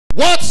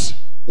What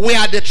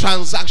were the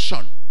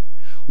transaction?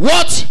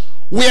 What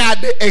were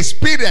the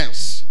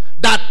experience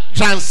that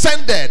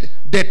transcended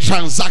the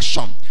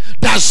transaction,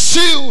 that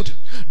sealed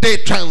the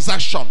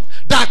transaction,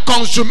 that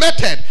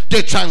consummated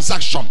the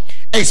transaction?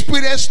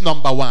 Experience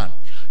number one: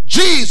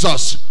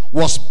 Jesus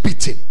was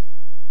beaten.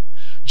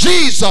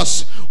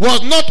 Jesus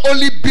was not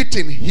only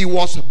beaten, he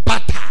was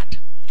battered.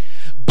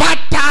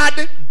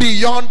 Battered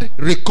beyond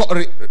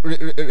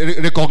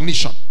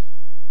recognition.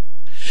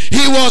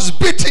 He was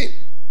beaten.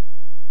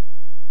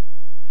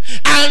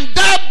 And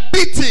that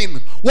beating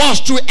was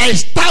to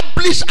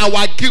establish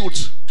our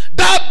guilt.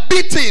 That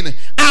beating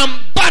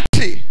and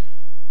battery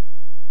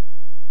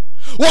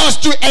was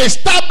to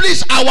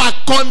establish our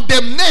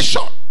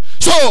condemnation.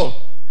 So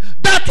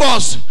that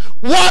was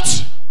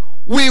what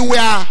we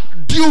were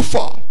due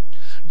for.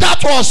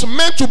 That was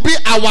meant to be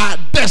our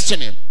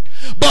destiny.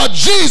 But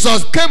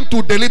Jesus came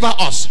to deliver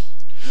us.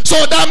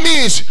 So that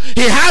means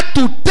he had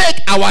to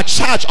take our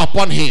charge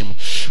upon him.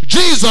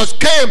 Jesus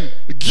came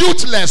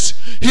guiltless.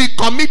 He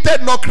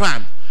committed no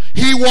crime.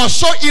 He was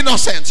so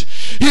innocent.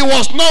 He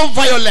was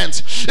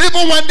non-violent.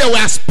 Even when they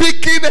were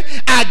speaking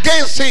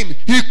against him,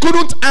 he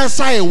couldn't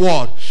answer a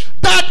word.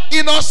 That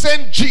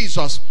innocent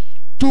Jesus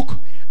took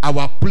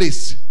our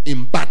place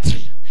in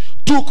battery,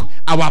 took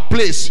our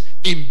place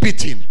in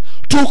beating,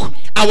 took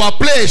our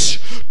place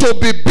to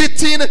be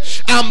beaten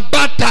and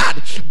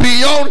battered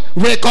beyond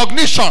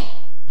recognition.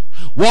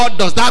 What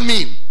does that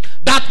mean?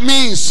 That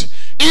means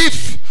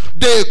if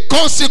the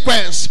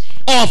consequence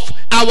of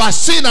our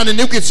sin and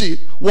iniquity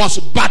was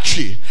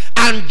battery,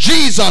 and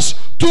Jesus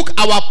took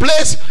our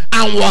place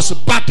and was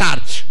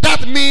battered,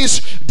 that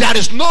means there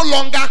is no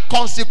longer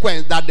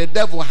consequence that the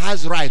devil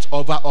has right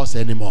over us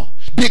anymore,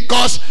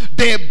 because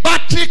the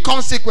battery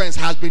consequence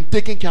has been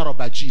taken care of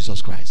by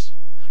Jesus Christ.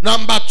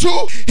 Number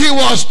two, he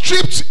was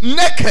stripped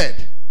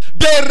naked.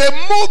 They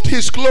removed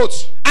his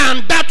clothes,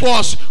 and that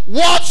was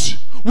what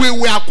we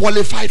were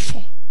qualified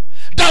for.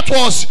 That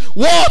was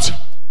what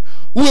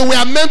we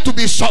were meant to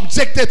be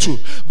subjected to.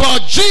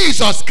 But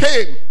Jesus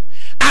came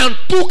and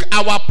took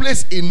our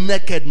place in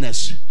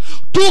nakedness,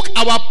 took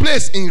our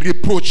place in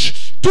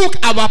reproach, took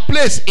our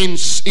place in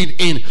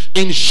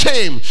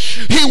shame.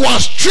 He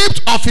was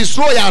stripped of his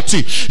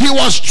royalty. He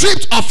was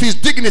stripped of his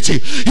dignity.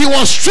 He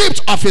was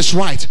stripped of his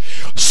right,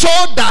 so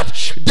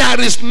that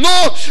there is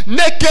no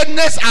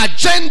nakedness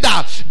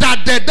agenda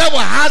that the devil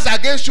has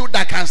against you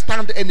that can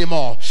stand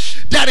anymore.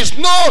 There is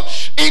no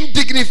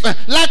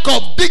lack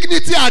of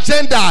dignity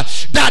agenda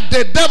that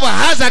the devil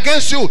has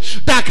against you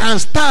that can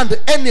stand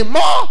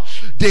anymore.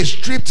 They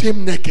stripped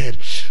him naked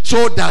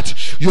so that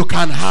you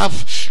can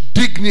have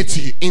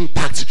dignity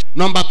intact.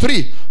 Number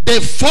three, they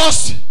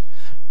forced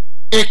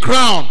a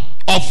crown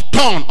of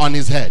thorn on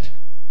his head.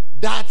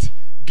 That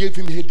gave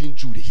him head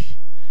injury,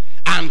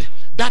 and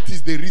that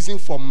is the reason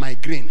for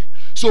migraine.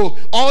 So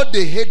all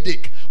the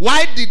headache,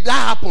 why did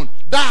that happen?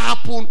 That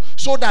happened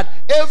so that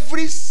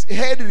every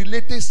head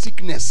related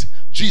sickness,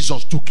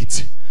 Jesus took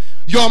it.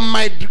 Your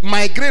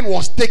migraine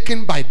was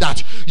taken by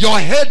that. Your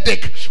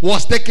headache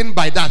was taken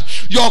by that.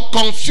 Your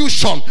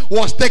confusion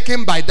was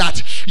taken by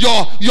that.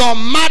 Your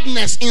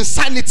madness,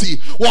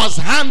 insanity was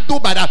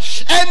handled by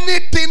that.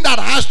 Anything that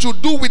has to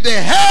do with the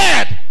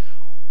head,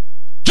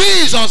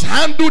 Jesus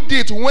handled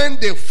it when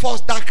they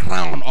forced that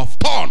crown of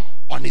thorn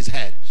on his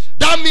head.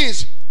 That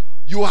means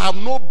you have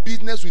no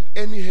business with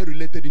any head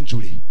related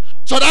injury.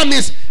 So that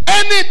means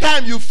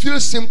anytime you feel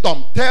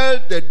symptom, tell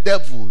the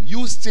devil,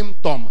 you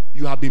symptom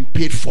you have been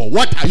paid for.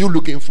 What are you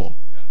looking for?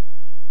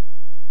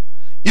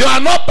 You are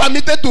not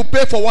permitted to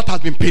pay for what has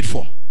been paid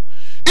for.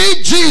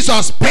 If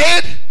Jesus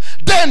paid,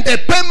 then the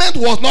payment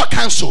was not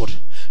cancelled.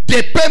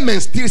 The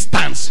payment still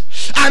stands.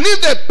 And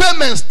if the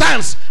payment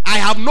stands, I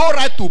have no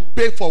right to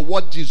pay for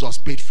what Jesus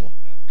paid for.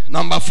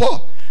 Number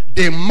four,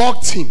 they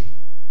mocked him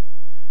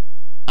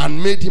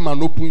and made him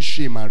an open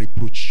shame and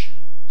reproach,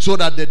 so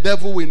that the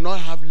devil will not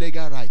have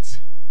legal rights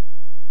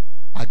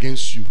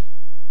against you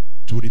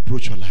to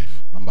reproach your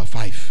life. Number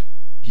five,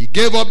 he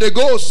gave up the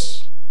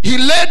ghost. He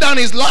laid down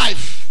his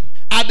life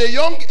at the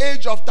young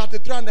age of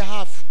 33 and a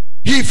half.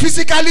 He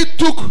physically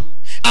took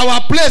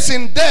our place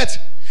in death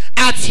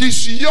at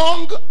his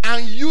young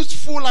and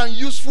useful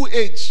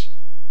age,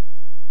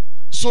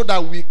 so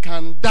that we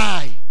can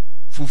die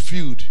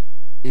fulfilled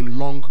in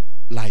long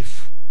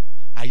life.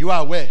 Are you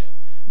aware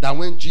that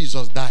when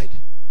Jesus died,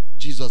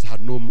 Jesus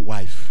had no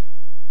wife?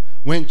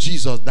 When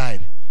Jesus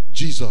died,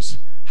 Jesus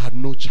had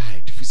no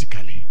child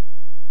physically.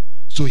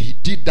 So he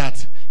did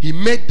that. He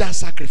made that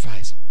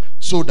sacrifice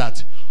so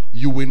that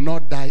you will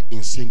not die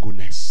in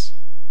singleness,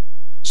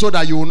 so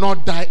that you will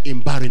not die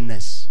in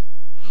barrenness,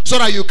 so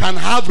that you can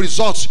have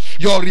results,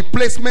 your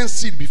replacement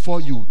seed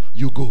before you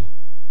go.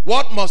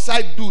 What must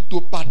I do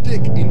to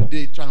partake in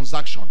the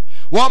transaction?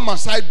 What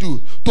must I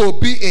do to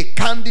be a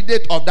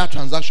candidate of that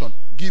transaction?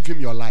 Give him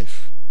your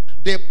life.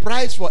 The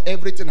price for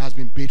everything has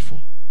been paid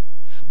for,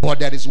 but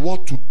there is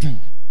what to do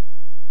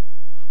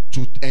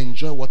to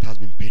enjoy what has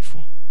been paid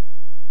for.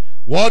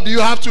 What do you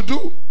have to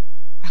do?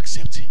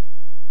 Accept him.